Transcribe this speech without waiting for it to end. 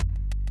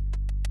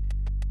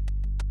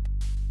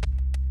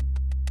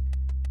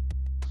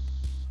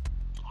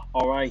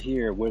All right,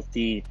 here with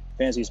the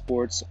fantasy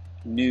sports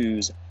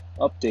news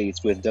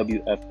updates with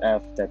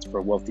WFF, that's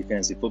for Wealthy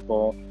Fantasy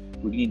Football.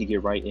 We need to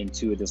get right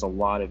into it. There's a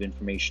lot of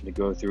information to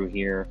go through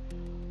here.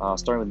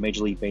 Starting with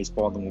Major League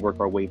Baseball, then we'll work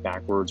our way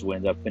backwards. We'll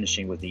end up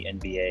finishing with the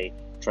NBA.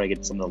 Try to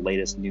get some of the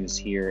latest news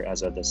here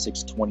as of the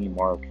 6:20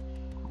 mark.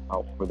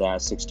 For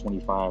that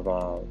 6:25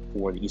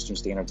 for the Eastern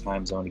Standard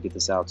Time Zone to get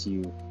this out to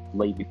you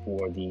late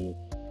before the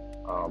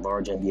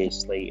large NBA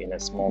slate and a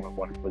smaller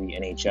one for the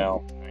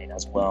NHL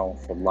as well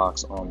for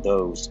locks on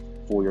those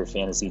for your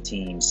fantasy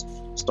teams.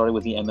 Starting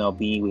with the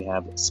MLB, we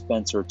have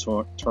Spencer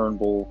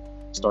Turnbull,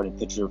 starting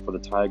pitcher for the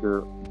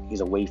Tiger.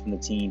 He's away from the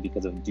team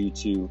because of due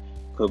to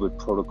COVID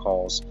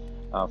protocols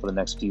for the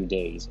next few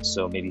days.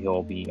 So maybe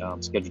he'll be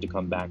scheduled to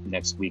come back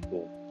next week.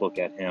 We'll look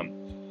at him.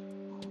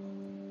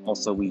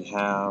 Also, we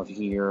have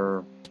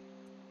here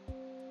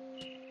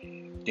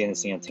Danny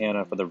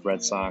Santana for the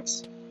Red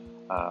Sox.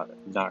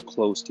 Not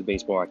close to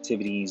baseball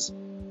activities,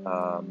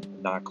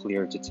 not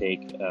clear to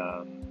take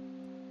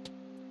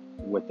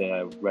with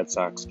the Red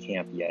Sox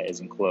camp yet,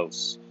 isn't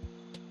close.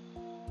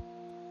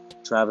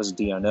 Travis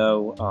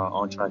d'Arnaud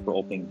on track for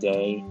opening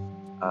day.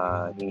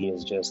 He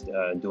is just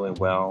doing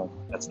well.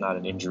 That's not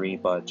an injury,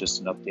 but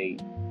just an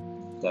update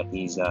that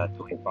he's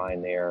doing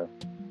fine there.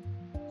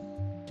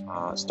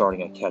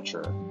 Starting at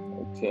catcher.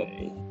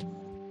 Okay.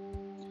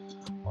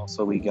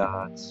 Also, we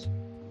got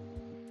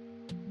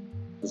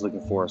is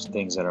looking for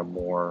things that are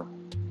more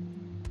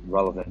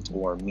relevant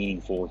or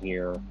meaningful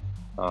here.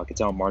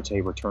 Ketel Marte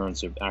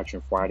returns to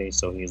action Friday,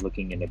 so he's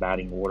looking in the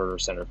batting order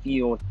center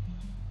field.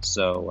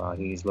 So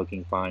he's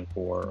looking fine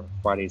for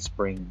Friday's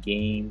spring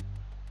game.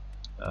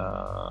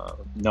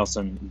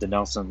 Nelson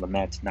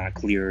Lamet not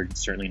cleared,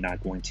 certainly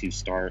not going to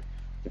start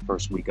the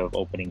first week of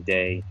opening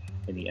day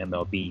in the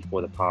MLB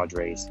for the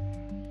Padres.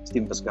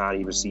 Stephen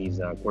Piscotty receives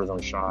a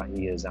cortisone shot.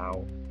 He is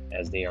out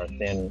as they are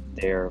thin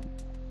there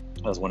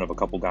as one of a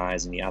couple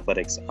guys in the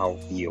Athletics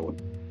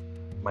outfield.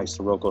 Mike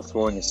Soroka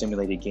throwing a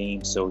simulated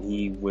game, so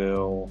he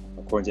will,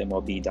 according to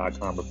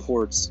MLB.com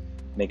reports,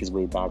 make his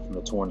way back from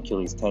the torn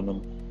Achilles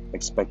tendon.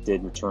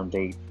 Expected return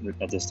date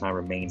at this time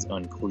remains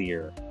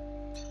unclear.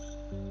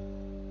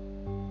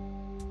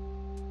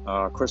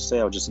 Chris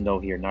Sale, just a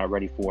note here, not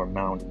ready for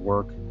mound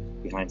work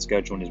behind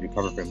schedule and is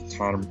recovered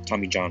from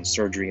Tommy John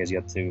surgery, has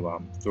yet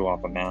to throw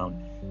off a mound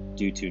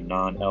due to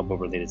non-elbow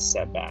related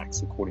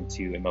setbacks, according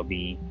to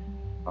MLB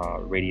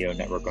radio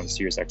network on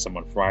SiriusXM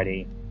on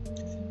Friday.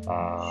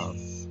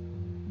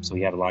 So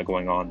he had a lot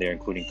going on there,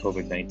 including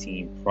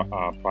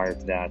COVID-19 prior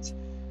to that.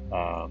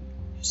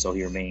 So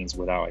he remains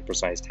without a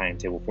precise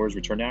timetable for his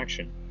return to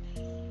action.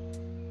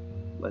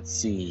 Let's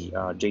see.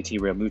 JT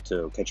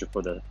Realmuto, catcher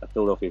for the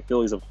Philadelphia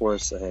Phillies, of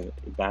course,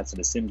 bats in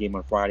a sim game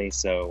on Friday,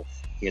 so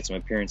he had some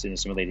appearance in a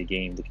simulated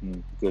game,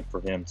 looking good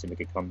for him to make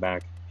a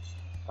comeback.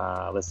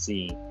 Let's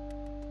see.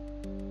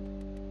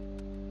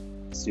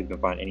 Let's see if we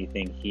can find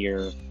anything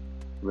here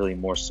really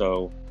more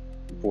so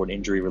for an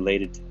injury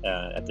related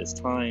at this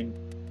time.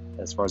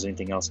 As far as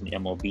anything else in the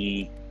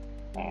MLB,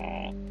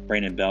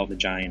 Brandon Belt, the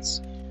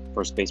Giants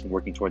first baseman,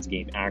 working towards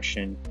game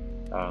action,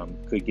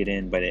 could get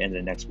in by the end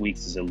of the next week.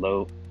 This is a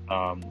low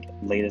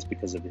latest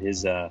because of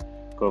his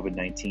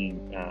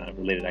COVID-19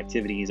 related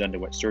activities.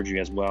 Underwent surgery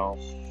as well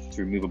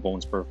to remove a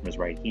bone spur from his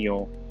right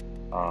heel.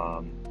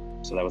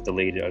 So that was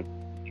delayed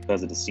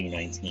because of the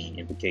C19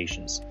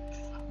 implications.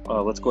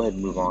 Let's go ahead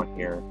and move on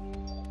here.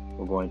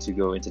 We're going to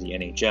go into the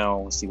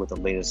NHL, see what the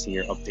latest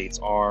here updates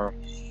are.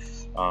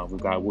 We've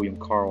got William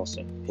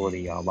Karlsson for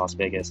the Las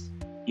Vegas.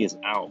 He is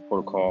out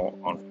protocol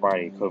on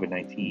Friday,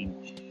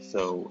 COVID-19.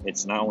 So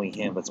it's not only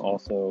him, but it's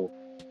also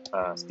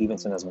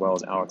Stevenson as well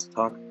as Alex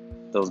Tuch.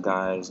 Those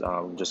guys,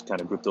 just kind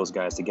of group those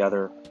guys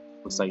together.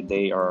 Looks like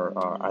they are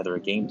either a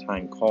game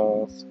time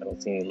calls. I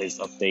don't see any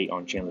latest update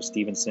on Chandler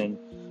Stevenson.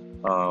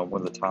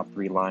 One of the top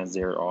three lines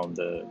there on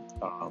the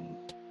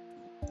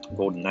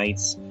Golden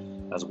Knights,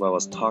 as well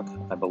as Tuch.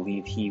 I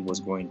believe he was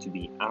going to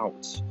be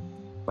out.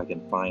 If I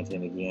can find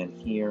him again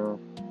here.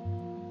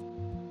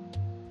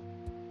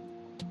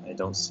 I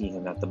don't see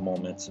him at the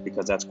moment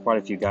because that's quite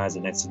a few guys,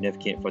 and that's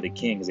significant for the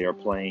Kings. They are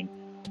playing,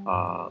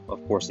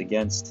 of course,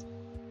 against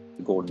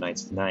the Golden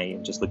Knights tonight.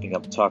 And just looking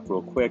up Tuch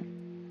real quick,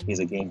 he's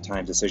a game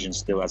time decision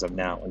still as of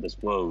now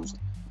undisclosed.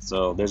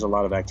 So there's a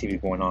lot of activity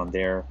going on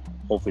there.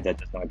 Hopefully that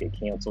does not get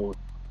canceled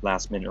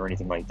last minute or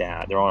anything like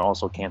that. There are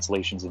also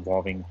cancellations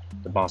involving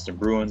the Boston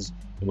Bruins,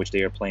 in which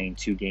they are playing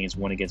two games,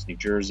 one against New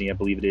Jersey, I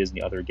believe it is, and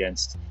the other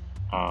against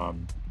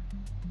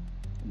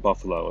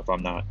Buffalo, if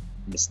I'm not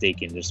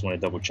mistaken. Just want to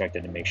double check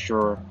that and make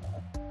sure,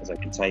 as I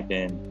can type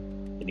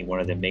in any one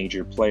of the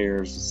major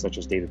players, such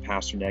as David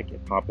Pastrnak,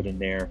 and pop it in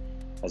there,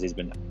 as he's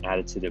been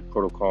added to the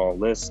protocol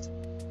list.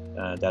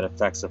 That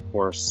affects, of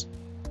course,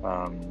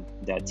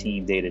 that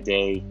team day to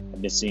day,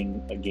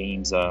 missing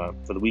games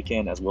for the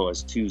weekend as well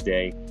as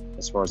Tuesday.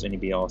 As far as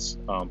anybody else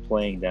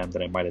playing them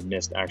that I might have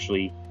missed,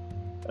 actually,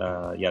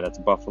 that's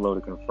Buffalo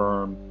to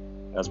confirm,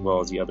 as well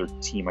as the other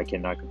team I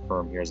cannot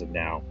confirm here as of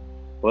now.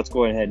 But let's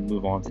go ahead and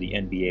move on to the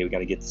NBA. We got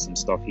to get to some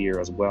stuff here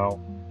as well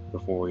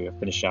before we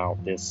finish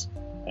out this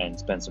and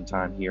spend some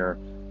time here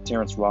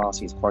Terrence Ross,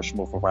 he's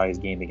questionable for Friday's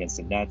game against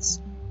the Nets,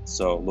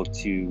 so look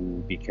to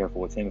be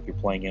careful with him if you're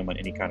playing him on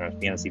any kind of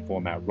fantasy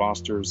format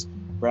rosters.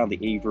 Bradley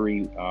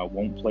Avery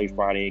won't play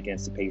Friday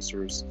against the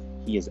Pacers.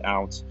 He is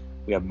out.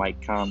 We have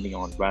Mike Conley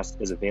on rest,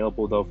 is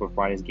available though for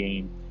Friday's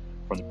game.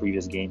 From the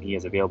previous game, he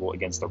is available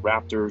against the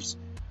Raptors.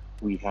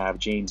 We have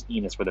James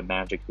Ennis for the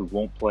Magic, who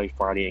won't play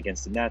Friday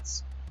against the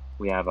Nets.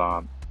 We have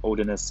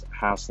Odonis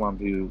Haslem,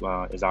 who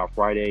is out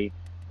Friday.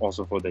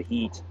 Also for the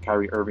Heat,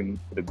 Kyrie Irving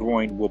for the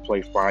groin will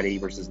play Friday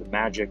versus the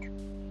Magic,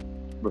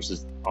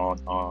 versus on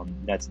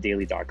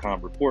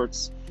NetsDaily.com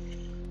reports.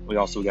 We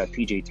also got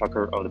PJ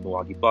Tucker of the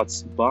Milwaukee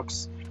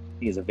Bucks.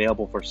 He is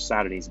available for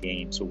Saturday's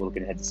game, so we're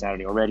looking ahead to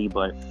Saturday already.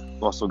 But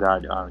we also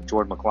got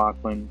Jordan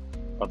McLaughlin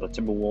of the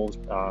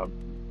Timberwolves.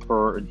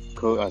 Per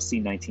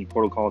C19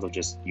 protocols, I'll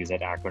just use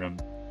that acronym,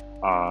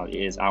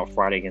 is out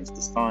Friday against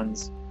the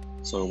Suns,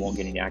 so won't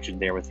get any action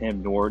there with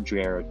him, nor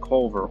Jared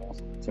Culver,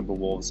 also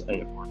Timberwolves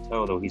at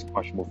Toronto, though he's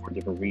questionable for a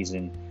different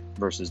reason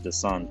versus the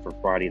Sun for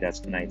Friday. That's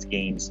tonight's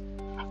games.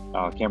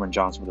 Cameron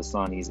Johnson for the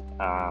Sun, he's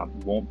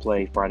won't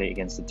play Friday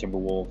against the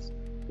Timberwolves.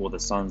 Well, the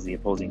Suns, the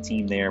opposing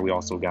team there. We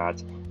also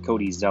got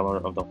Cody Zeller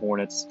of the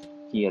Hornets.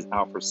 He is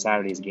out for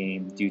Saturday's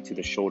game due to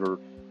the shoulder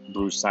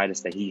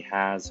bursitis that he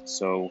has,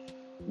 so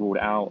ruled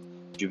out.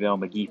 JaVale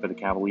McGee for the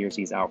Cavaliers,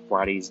 he's out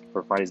for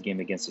Friday's game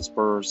against the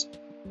Spurs.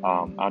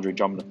 Andre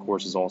Drummond, of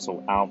course, is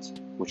also out,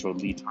 which will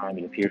leave time,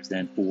 it appears,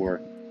 then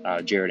for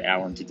Jared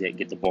Allen to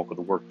get the bulk of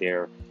the work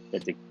there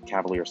at the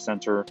Cavaliers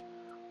center.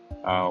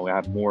 We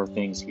have more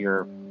things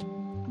here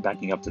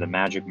backing up to the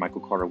Magic.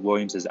 Michael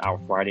Carter-Williams is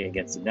out Friday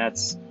against the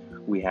Nets.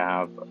 We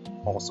have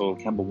also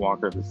Kemba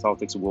Walker of the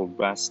Celtics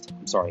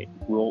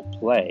will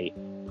play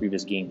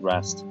previous game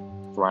rest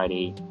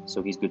Friday,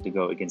 so he's good to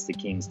go against the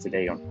Kings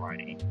today on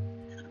Friday.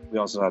 We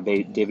also have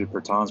David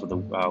Bertans with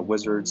the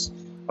Wizards.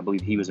 I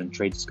believe he was in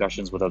trade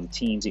discussions with other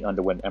teams. He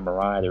underwent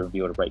MRI. They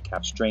revealed a right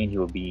calf strain. He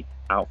will be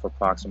out for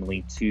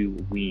approximately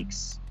 2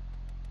 weeks.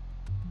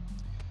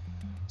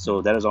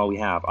 So that is all we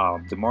have.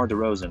 DeMar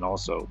DeRozan,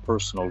 also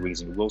personal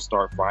reason, will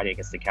start Friday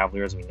against the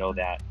Cavaliers. We know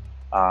that.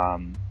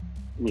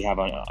 We have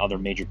other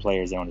major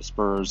players on the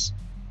Spurs.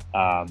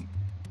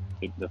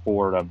 The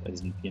forward,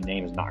 his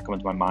name is not coming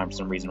to my mind for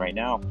some reason right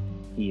now.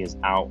 He is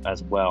out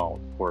as well,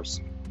 of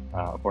course,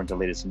 according to the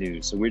latest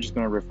news. So we're just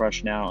going to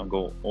refresh now and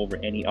go over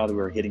any other.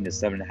 We're hitting the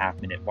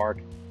 7.5 minute mark.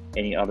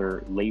 Any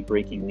other late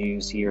breaking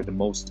news here? The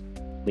most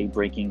late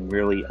breaking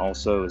really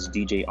also is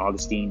DJ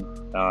Augustine,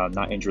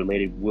 not injury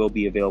related, will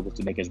be available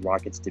to make his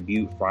Rockets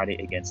debut Friday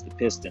against the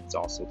Pistons,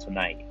 also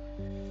tonight.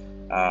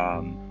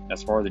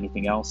 As far as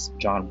anything else,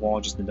 John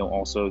Wall, just to know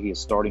also, he is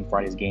starting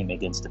Friday's game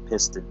against the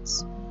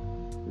Pistons.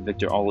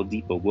 Victor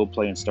Oladipo will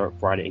play and start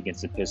Friday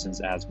against the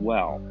Pistons as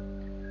well.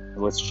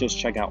 Let's just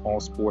check out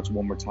all sports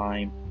one more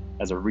time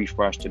as a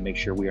refresh to make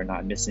sure we are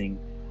not missing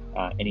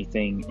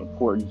anything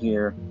important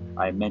here.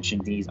 I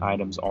mentioned these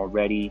items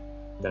already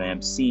that I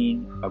am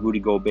seeing. Rudy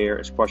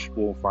Gobert is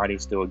questionable. Friday,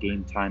 still a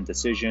game time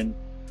decision.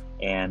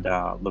 And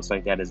looks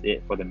like that is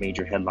it for the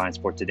major headlines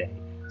for today.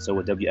 So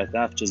with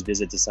WFF, just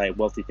visit the site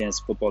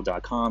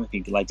wealthyfantasyfootball.com if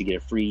you'd like to get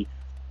a free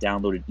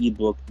downloaded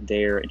ebook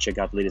there and check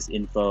out the latest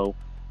info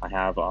I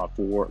have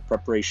for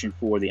preparation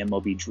for the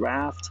MLB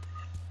draft.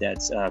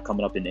 That's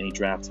coming up in any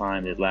draft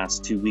time. It lasts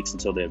 2 weeks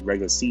until the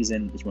regular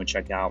season. If you want to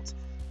check out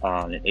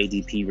an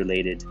ADP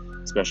related,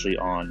 especially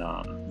on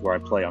where I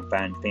play on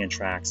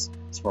Fantrax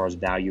as far as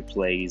value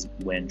plays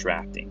when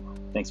drafting.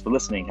 Thanks for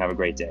listening. Have a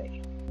great day.